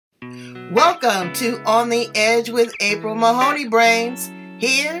Welcome to On the Edge with April Mahoney Brains.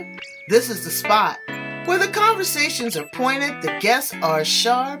 Here, this is the spot where the conversations are pointed, the guests are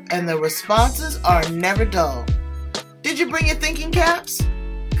sharp, and the responses are never dull. Did you bring your thinking caps?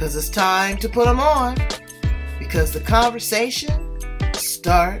 Because it's time to put them on. Because the conversation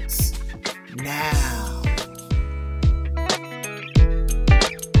starts now.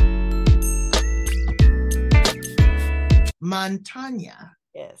 Montagna.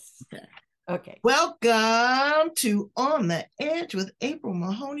 Yes. Okay. Welcome to On the Edge with April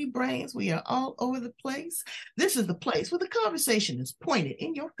Mahoney Brains. We are all over the place. This is the place where the conversation is pointed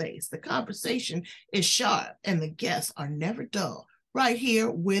in your face. The conversation is sharp and the guests are never dull. Right here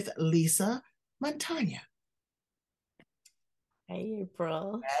with Lesa Montagna. Hey,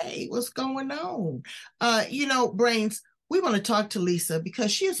 April. Hey, what's going on? Brains, we want to talk to Lesa because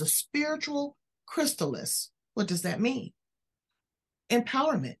she is a spiritual crystallist. What does that mean?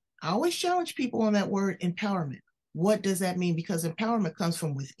 Empowerment. I always challenge people on that word, empowerment. What does that mean? Because empowerment comes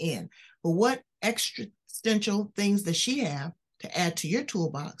from within. But what existential things does she have to add to your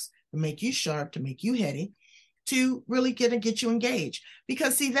toolbox to make you sharp, to make you heady, to really get you engaged?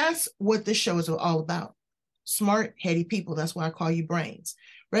 Because see, that's what this show is all about. Smart, heady people. That's why I call you brains.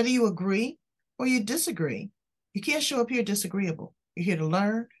 Whether you agree or you disagree, you can't show up here disagreeable. You're here to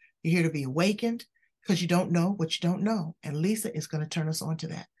learn. You're here to be awakened because you don't know what you don't know. And Lesa is going to turn us on to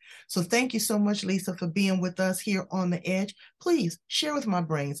that. So thank you so much, Lesa, for being with us here on the edge. Please share with my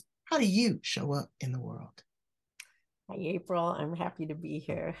brains, how do you show up in the world? Hi, April. I'm happy to be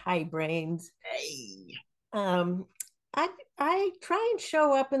here. Hi, brains. Hey. I try and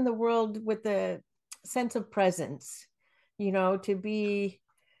show up in the world with a sense of presence, to be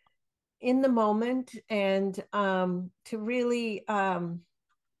in the moment and to really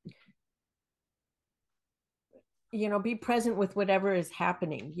be present with whatever is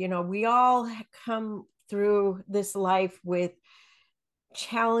happening. We all come through this life with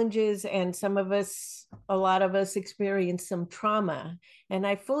challenges, and a lot of us experience some trauma. And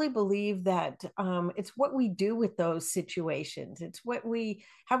I fully believe that it's what we do with those situations. It's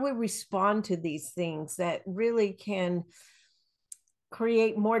how we respond to these things that really can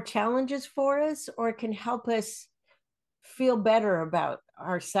create more challenges for us, or can help us feel better about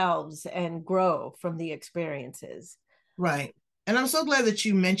ourselves and grow from the experiences. Right. And I'm so glad that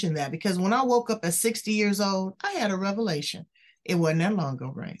you mentioned that, because when I woke up at 60 years old, I had a revelation. It wasn't that long ago,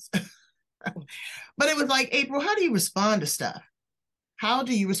 Brains. But it was like, April, how do you respond to stuff? How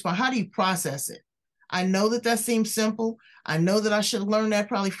do you respond? How do you process it? I know that seems simple. I know that I should have learned that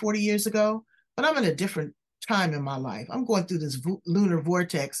probably 40 years ago, but I'm in a different time in my life. I'm going through this lunar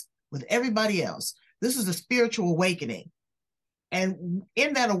vortex with everybody else. This is a spiritual awakening. And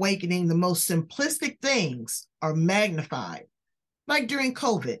in that awakening, the most simplistic things are magnified. Like during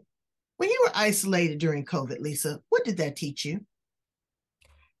COVID. When you were isolated during COVID, Lesa, what did that teach you?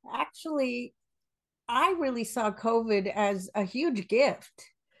 Actually, I really saw COVID as a huge gift.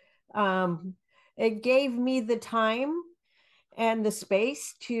 It gave me the time and the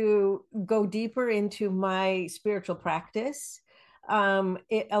space to go deeper into my spiritual practice.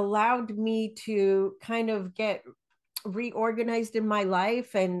 It allowed me to kind of get reorganized in my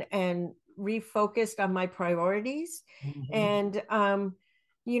life and refocused on my priorities. Mm-hmm.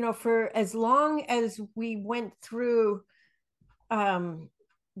 And for as long as we went through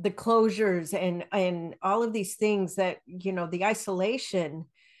the closures and all of these things, that the isolation,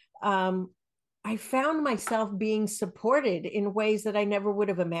 I found myself being supported in ways that I never would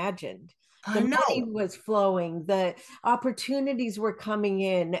have imagined. The money was flowing, the opportunities were coming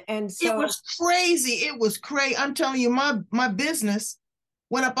in. And so it was crazy. It was crazy. I'm telling you, my business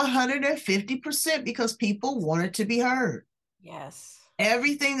went up 150% because people wanted to be heard. Yes.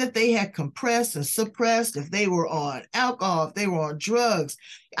 Everything that they had compressed and suppressed, if they were on alcohol, if they were on drugs.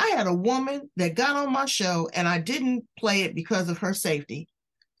 I had a woman that got on my show, and I didn't play it because of her safety.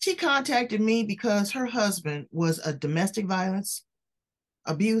 She contacted me because her husband was a domestic violence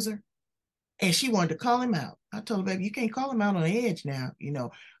abuser. And she wanted to call him out. I told her, baby, you can't call him out on the edge now,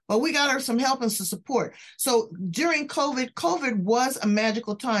 But we got her some help and some support. So during COVID was a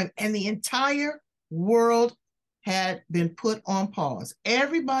magical time, and the entire world had been put on pause.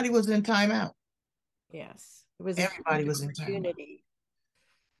 Everybody was in timeout. Yes, it was. Everybody was in timeout.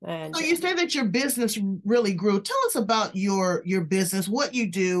 And so you said that your business really grew. Tell us about your business, what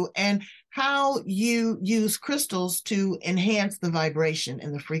you do, and how you use crystals to enhance the vibration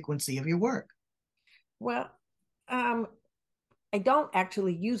and the frequency of your work. Well, I don't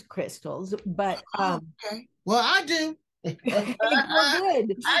actually use crystals, but okay. Well, I do. Good. I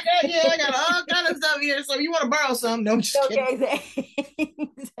got all kind of stuff here. So if you want to borrow some, no, I'm just kidding. Okay,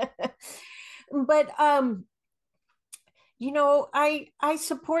 thanks. but I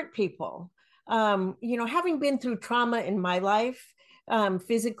support people. Having been through trauma in my life,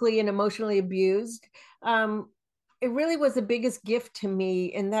 physically and emotionally abused, it really was the biggest gift to me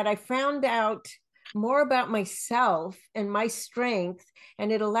in that I found out more about myself and my strength,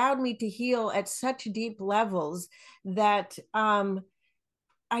 and it allowed me to heal at such deep levels that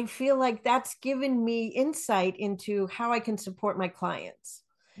I feel like that's given me insight into how I can support my clients.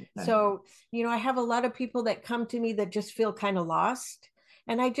 Okay. So, I have a lot of people that come to me that just feel kind of lost,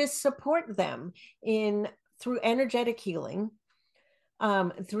 and I just support them in through energetic healing,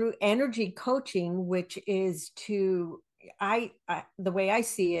 through energy coaching, which is the way I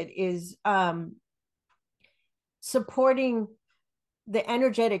see it is supporting the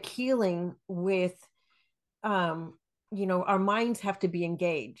energetic healing with our minds have to be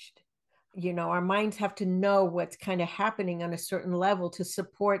engaged. Our minds have to know what's kind of happening on a certain level to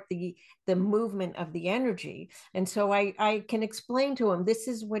support the movement of the energy. And so I can explain to them, this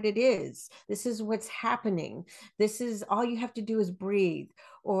is what it is, this is what's happening, this is all you have to do is breathe,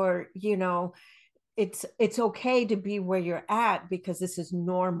 or it's okay to be where you're at, because this is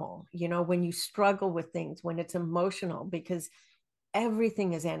normal, when you struggle with things, when it's emotional, because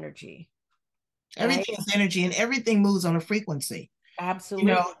everything is energy. Everything is energy, and everything moves on a frequency.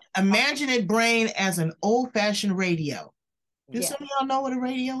 Absolutely. Imagine it, brain, as an old-fashioned radio. Do some of y'all know what a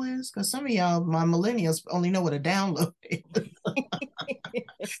radio is? Because some of y'all, my millennials, only know what a download is.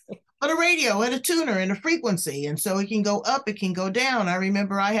 But a radio and a tuner and a frequency. And so it can go up, it can go down. I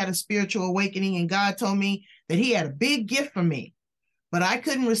remember I had a spiritual awakening, and God told me that he had a big gift for me, but I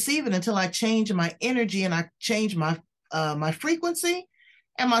couldn't receive it until I changed my energy, and I changed my frequency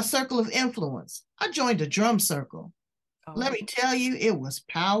and my circle of influence. I joined a drum circle. Let me tell you, it was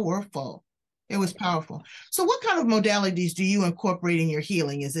powerful. It was powerful. So what kind of modalities do you incorporate in your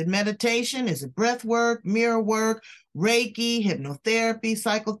healing? Is it meditation? Is it breath work, mirror work, Reiki, hypnotherapy,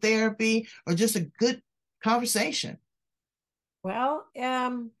 psychotherapy, or just a good conversation? Well,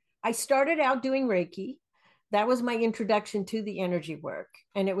 I started out doing Reiki. That was my introduction to the energy work.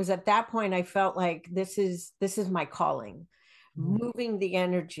 And it was at that point I felt like this is my calling. Moving the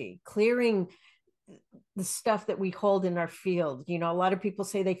energy, clearing the stuff that we hold in our field. A lot of people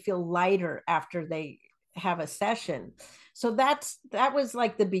say they feel lighter after they have a session. So that was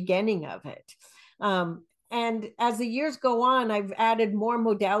like the beginning of it. And as the years go on, I've added more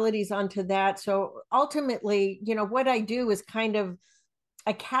modalities onto that. So ultimately, what I do is kind of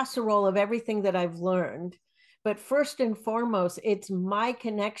a casserole of everything that I've learned. But first and foremost, it's my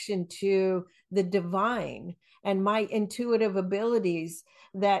connection to the divine and my intuitive abilities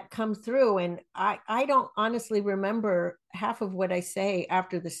that come through. And I don't honestly remember half of what I say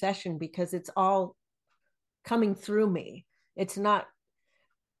after the session, because it's all coming through me. It's not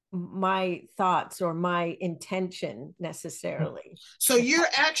my thoughts or my intention necessarily. So you're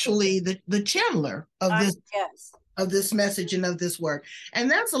actually the channeler of this, yes, of this message and of this work.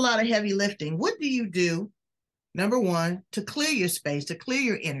 And that's a lot of heavy lifting. What do you do, number one, to clear your space, to clear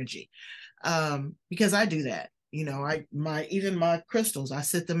your energy? Because I do that. Even my crystals, I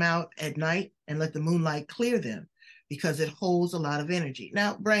sit them out at night and let the moonlight clear them, because it holds a lot of energy.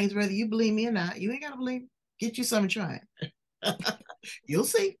 Now, brains, whether you believe me or not, you ain't got to believe. Get you some and try it. You'll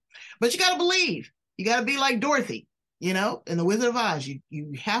see. But you got to believe. You got to be like Dorothy, in The Wizard of Oz.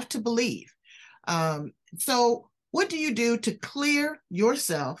 You have to believe. So what do you do to clear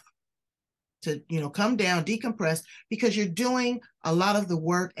yourself, to come down, decompress, because you're doing a lot of the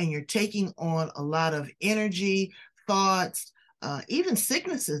work and you're taking on a lot of energy, thoughts, even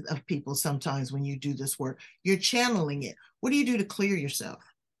sicknesses of people. Sometimes when you do this work, you're channeling it. What do you do to clear yourself?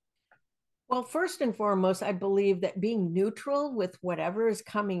 Well, first and foremost, I believe that being neutral with whatever is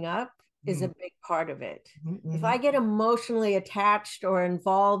coming up is a big part of it. If I get emotionally attached or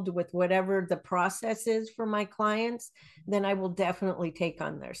involved with whatever the process is for my clients, then I will definitely take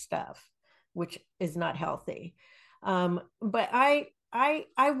on their stuff, which is not healthy. But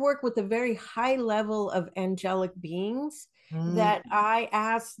I work with a very high level of angelic beings that I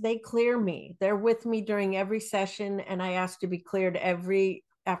ask, they clear me. They're with me during every session, and I ask to be cleared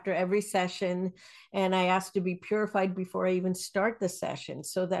after every session, and I ask to be purified before I even start the session,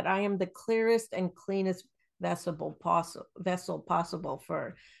 so that I am the clearest and cleanest vessel possible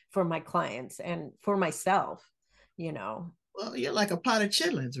for my clients and for myself. Well, you're like a pot of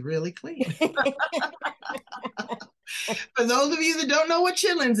chitlins, really clean. For those of you that don't know what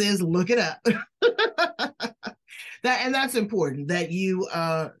chitlins is, look it up. That's important that you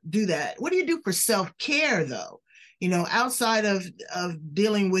do that. What do you do for self-care, though? Outside of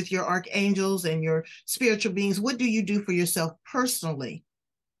dealing with your archangels and your spiritual beings, what do you do for yourself personally?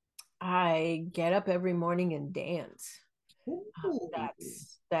 I get up every morning and dance. Ooh.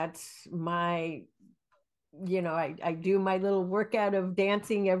 That's my, I do my little workout of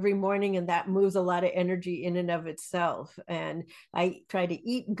dancing every morning, and that moves a lot of energy in and of itself. And I try to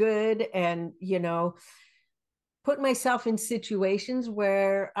eat good and, put myself in situations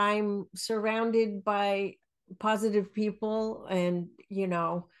where I'm surrounded by positive people, and,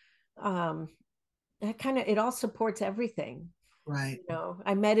 um, that kind of, it all supports everything. Right.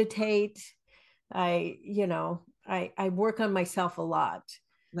 I meditate. I work on myself a lot.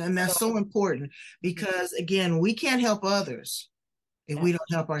 And that's So so important because, again, we can't help others if we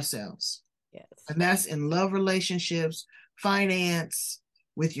don't help ourselves. yes. And that's in love relationships, finance,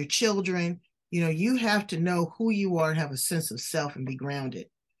 with your children. You have to know who you are and have a sense of self and be grounded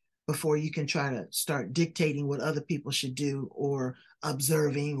before you can try to start dictating what other people should do or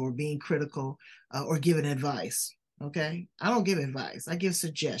observing or being critical or giving advice. Okay. I don't give advice, I give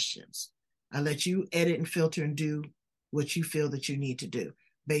suggestions. I let you edit and filter and do what you feel that you need to do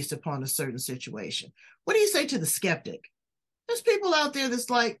based upon a certain situation. What do you say to the skeptic? There's people out there that's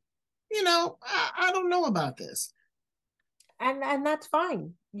like, I don't know about this. And that's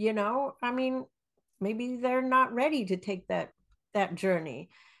fine. I mean, maybe they're not ready to take that journey.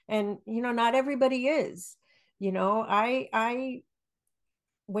 And not everybody is. I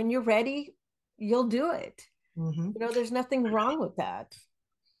when you're ready, you'll do it. Mm-hmm. There's nothing wrong with that.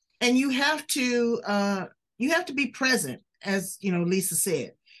 And you have to be present, as Lesa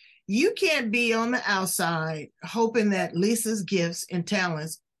said. You can't be on the outside hoping that Lesa's gifts and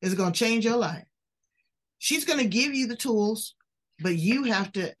talents is going to change your life. She's going to give you the tools, but you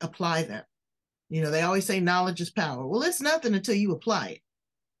have to apply them. They always say knowledge is power. Well, it's nothing until you apply it.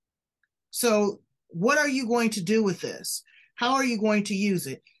 So what are you going to do with this? How are you going to use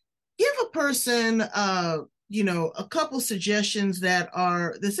it? Give a person a couple suggestions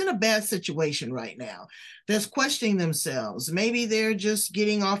that's in a bad situation right now, that's questioning themselves. Maybe they're just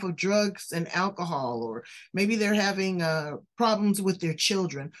getting off of drugs and alcohol, or maybe they're having problems with their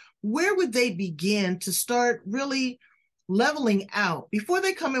children. Where would they begin to start really leveling out before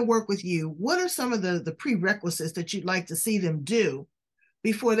they come and work with you? What are some of the prerequisites that you'd like to see them do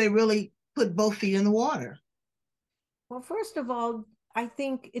before they really put both feet in the water? Well, first of all, I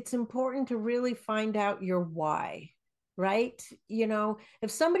think it's important to really find out your why, right?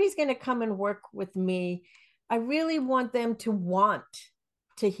 If somebody's going to come and work with me, I really want them to want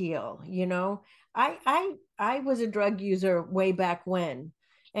to heal. I was a drug user way back when,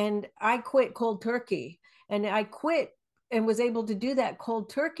 and I quit cold turkey. And I quit and was able to do that cold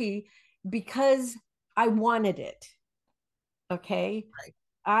turkey because I wanted it. Okay. Right.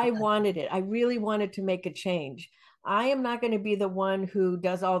 I wanted it. I really wanted to make a change. I am not going to be the one who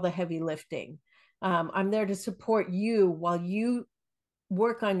does all the heavy lifting. I'm there to support you while you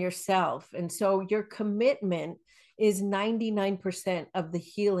work on yourself. And so your commitment is 99% of the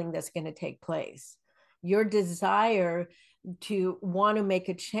healing that's going to take place. Your desire to want to make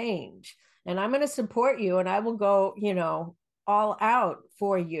a change. And I'm going to support you, and I will go, all out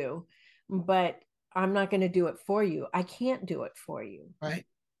for you. But I'm not going to do it for you. I can't do it for you. Right.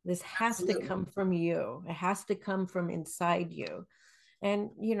 This has Absolutely. to come from you. It has to come from inside you.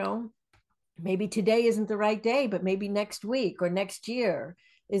 And, maybe today isn't the right day, but maybe next week or next year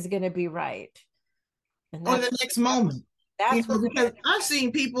is going to be right. And Or the next moment. that's what Because I've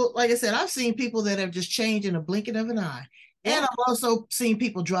seen people, like I said, I've seen people that have just changed in a blinking of an eye. yeah. And I've also seen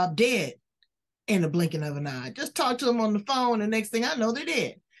people drop dead in the blinking of an eye. Just talk to them on the phone, and next thing I know, they're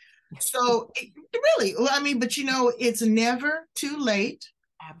dead. So really, I mean, but it's never too late.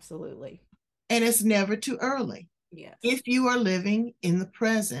 Absolutely. And it's never too early. Yes. If you are living in the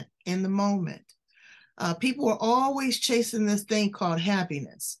present, in the moment. People are always chasing this thing called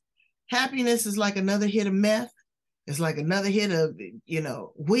happiness. Happiness is like another hit of meth. It's like another hit of,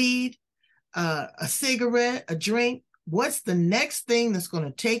 weed, a cigarette, a drink. What's the next thing that's going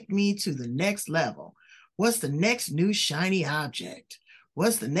to take me to the next level? What's the next new shiny object?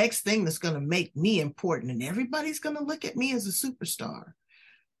 What's the next thing that's going to make me important? And everybody's going to look at me as a superstar.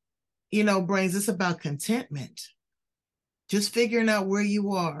 Brains, it's about contentment. Just figuring out where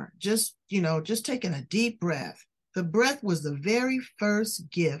you are. Just taking a deep breath. The breath was the very first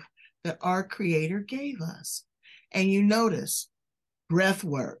gift that our Creator gave us. And you notice breath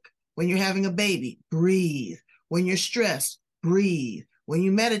work. When you're having a baby, breathe. When you're stressed, breathe. When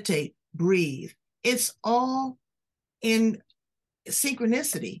you meditate, breathe. It's all in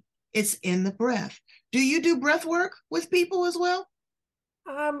synchronicity. It's in the breath. Do you do breath work with people as well?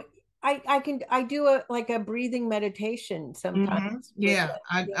 I do a breathing meditation sometimes. Yeah,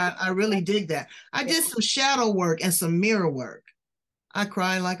 I really dig that. I did some shadow work and some mirror work. I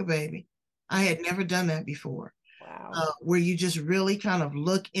cried like a baby. I had never done that before. Wow. Where you just really kind of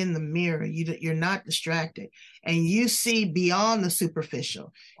look in the mirror. You're not distracted, and you see beyond the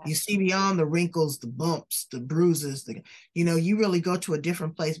superficial. You Yes. see beyond the wrinkles, the bumps, the bruises. You really go to a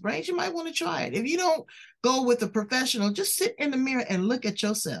different place. Brains, you might want to try it. If you don't go with a professional, just sit in the mirror and look at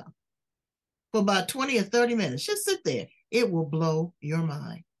yourself for about 20 or 30 minutes. Just sit there. It will blow your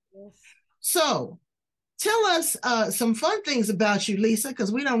mind. Yes. So tell us some fun things about you, Lesa,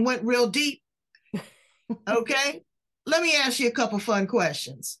 because we done went real deep. Okay. Let me ask you a couple fun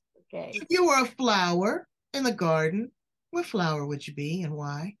questions. Okay. If you were a flower in the garden, what flower would you be and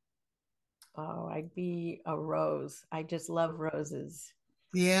why? Oh, I'd be a rose. I just love roses.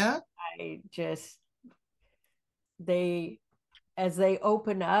 Yeah. I just, they, as they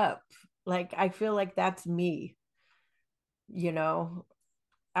open up, like, I feel like that's me, you know,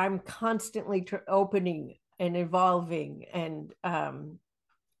 I'm constantly opening and evolving and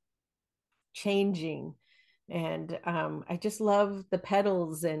changing. And I just love the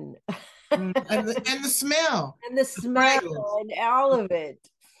petals and And the smell, and the the smell fragrance. and all of it.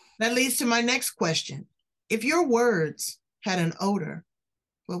 That leads to my next question. If your words had an odor,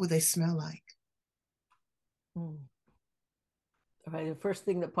 what would they smell like? Mm. Right, the first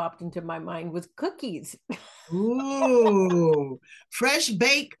thing that popped into my mind was cookies. Ooh, fresh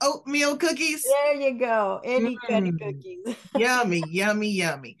baked oatmeal cookies. There you go. Any kind of Mm, cookies. yummy, yummy,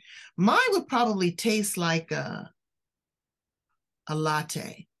 yummy. Mine would probably taste like a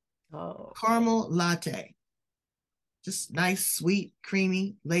latte, Oh, okay. caramel latte. Just nice, sweet,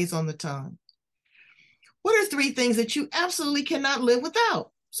 creamy, lays on the tongue. What are three things that you absolutely cannot live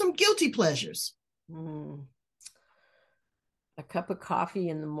without? Some guilty pleasures. Mm. A cup of coffee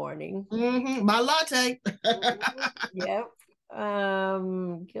in the morning. My latte. Mhm. Yep.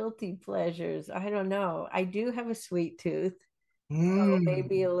 Guilty pleasures. I don't know. I do have a sweet tooth. So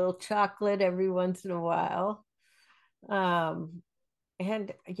maybe Mm. a little chocolate every once in a while. Um,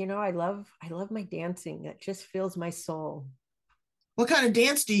 and I love my dancing. It just fills my soul. What kind of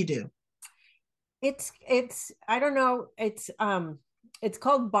dance do you do? It's I don't know, it's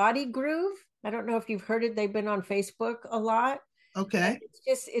called Body Groove. I don't know if you've heard it. They've been on Facebook a lot. And Okay.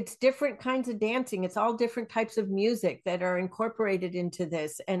 it's different kinds of dancing. It's all different types of music that are incorporated into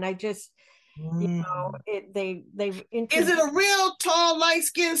this. And I just, Mm. they've Is it introduced. a real tall, light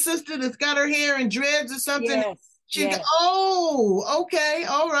skinned sister that's got her hair in dreads or something? Yes, She's got, yes. oh, okay.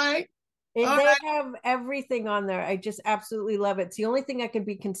 All right. All They right. have everything on there. I just absolutely love it. It's the only thing I can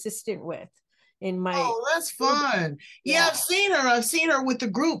be consistent with in my Oh, that's movement. fun. Yeah, Yeah. I've seen her. I've seen her with the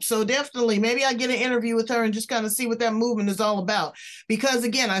group. So definitely, maybe I get an interview with her and just kind of see what that movement is all about. Because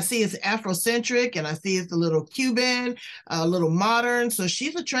again, I see it's Afrocentric and I see it's a little Cuban, a little modern. So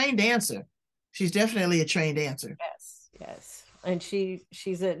she's a trained dancer. She's definitely a trained dancer. Yes, yes. And she's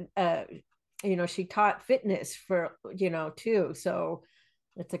she taught fitness for, too. So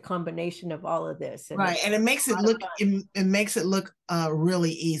it's a combination of all of this, and Right. it's And it makes a it lot of look fun. it makes it look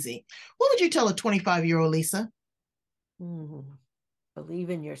really easy. What would you tell a 25-year-old Lesa? Mhm. Believe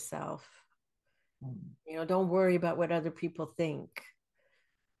in yourself. Mm. Don't worry about what other people think.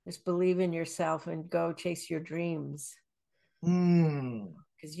 Just believe in yourself and go chase your dreams Mm.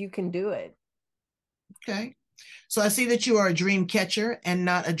 because you can do it. Okay. So I see that you are a dream catcher and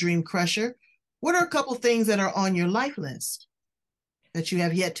not a dream crusher. What are a couple things that are on your life list that you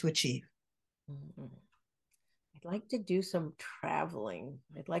have yet to achieve? Mhm. I'd like to do some traveling.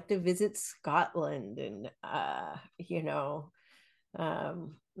 I'd like to visit Scotland and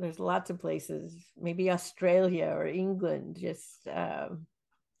there's lots of places, maybe Australia or England. Just I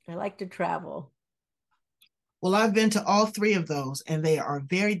like to travel. Well, I've been to all three of those, and they are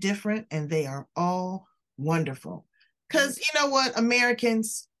very different and they are all wonderful. Because you know what,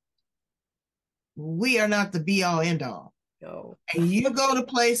 Americans, we are not the be all end all. So And you go to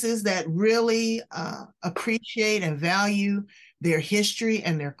places that really appreciate and value their history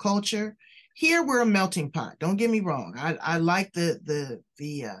and their culture. Here we're a melting pot. Don't get me wrong. I like the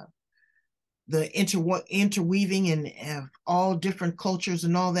interweaving and of all different cultures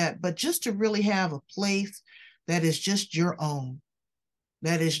and all that, but just to really have a place that is just your own,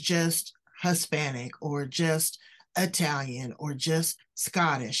 that is just Hispanic or just Italian or just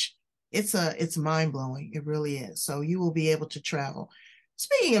Scottish. It's mind blowing. It really is. So you will be able to travel.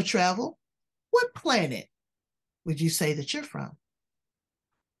 Speaking of travel, what planet would you say that you're from?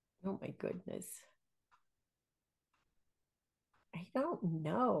 oh my goodness. I don't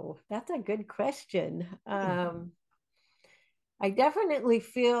know. That's a good question. I definitely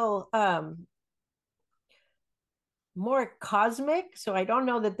feel more cosmic. So I don't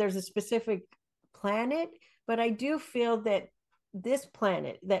know that there's a specific planet, but I do feel that this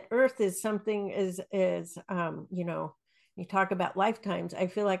planet, that Earth is something is you know, you talk about lifetimes. I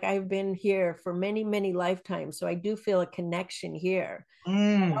feel like I've been here for many, many lifetimes. So I do feel a connection here. I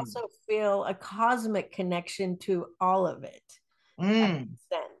Mm, also feel a cosmic connection to all of it. That mm, makes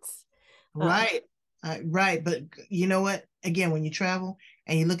sense. right. Right. But you know what? Again, when you travel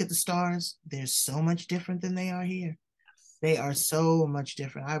and you look at the stars, they're so much different than they are here. They are so much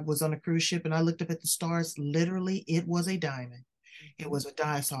different. I was on a cruise ship and I looked up at the stars. Literally, it was a diamond. It was a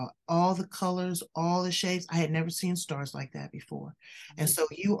die. I saw all the colors, all the shapes. I had never seen stars like that before. And so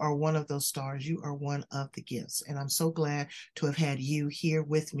you are one of those stars. You are one of the gifts. And I'm so glad to have had you here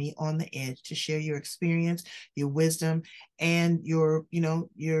with me on the edge to share your experience, your wisdom, and your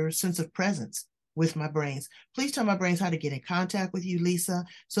sense of presence with my brains. Please tell my brains how to get in contact with you, Lesa,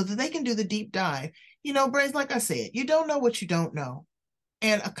 so that they can do the deep dive. Brains, like I said, you don't know what you don't know.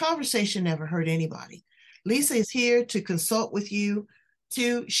 And a conversation never hurt anybody. Lesa is here to consult with you,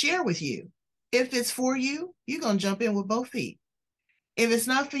 to share with you. If it's for you, you're going to jump in with both feet. If it's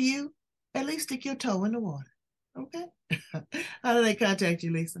not for you, at least stick your toe in the water. Okay? How do they contact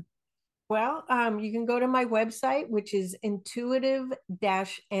you, Lesa? Well, you can go to my website, which is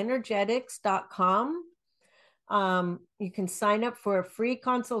intuitive-energetics.com. You can sign up for a free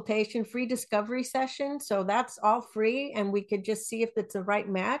consultation, free discovery session. So that's all free, and we could just see if it's the right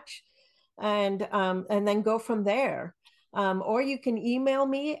match, and then go from there. Or you can email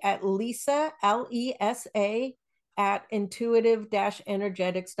me at Lesa, Lesa, at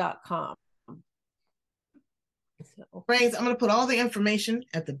intuitive-energetics.com. So. Brains, I'm going to put all the information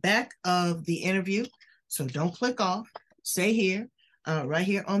at the back of the interview. So don't click off. Stay here, right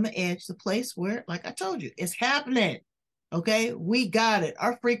here on the edge, the place where, like I told you, it's happening. Okay? We got it.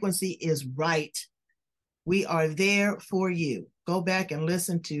 Our frequency is right. We are there for you. Go back and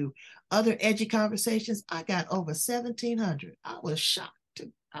listen to other edgy conversations. I got over 1,700. I was shocked.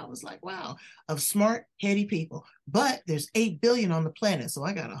 I was like, wow, of smart, heady people. But there's 8 billion on the planet, so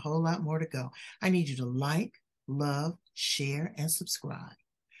I got a whole lot more to go. I need you to like, love, share, and subscribe.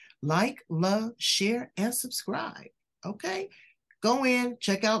 Like, love, share, and subscribe. Okay? Go in,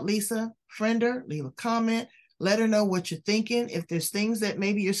 check out Lesa, friend her, leave a comment, let her know what you're thinking. If there's things that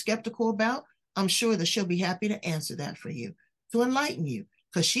maybe you're skeptical about, I'm sure that she'll be happy to answer that for you, to enlighten you,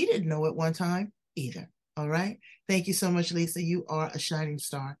 because she didn't know at one time either. All right? Thank you so much, Lesa. You are a shining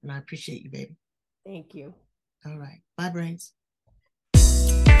star, and I appreciate you, baby. Thank you. All right. Bye, brains.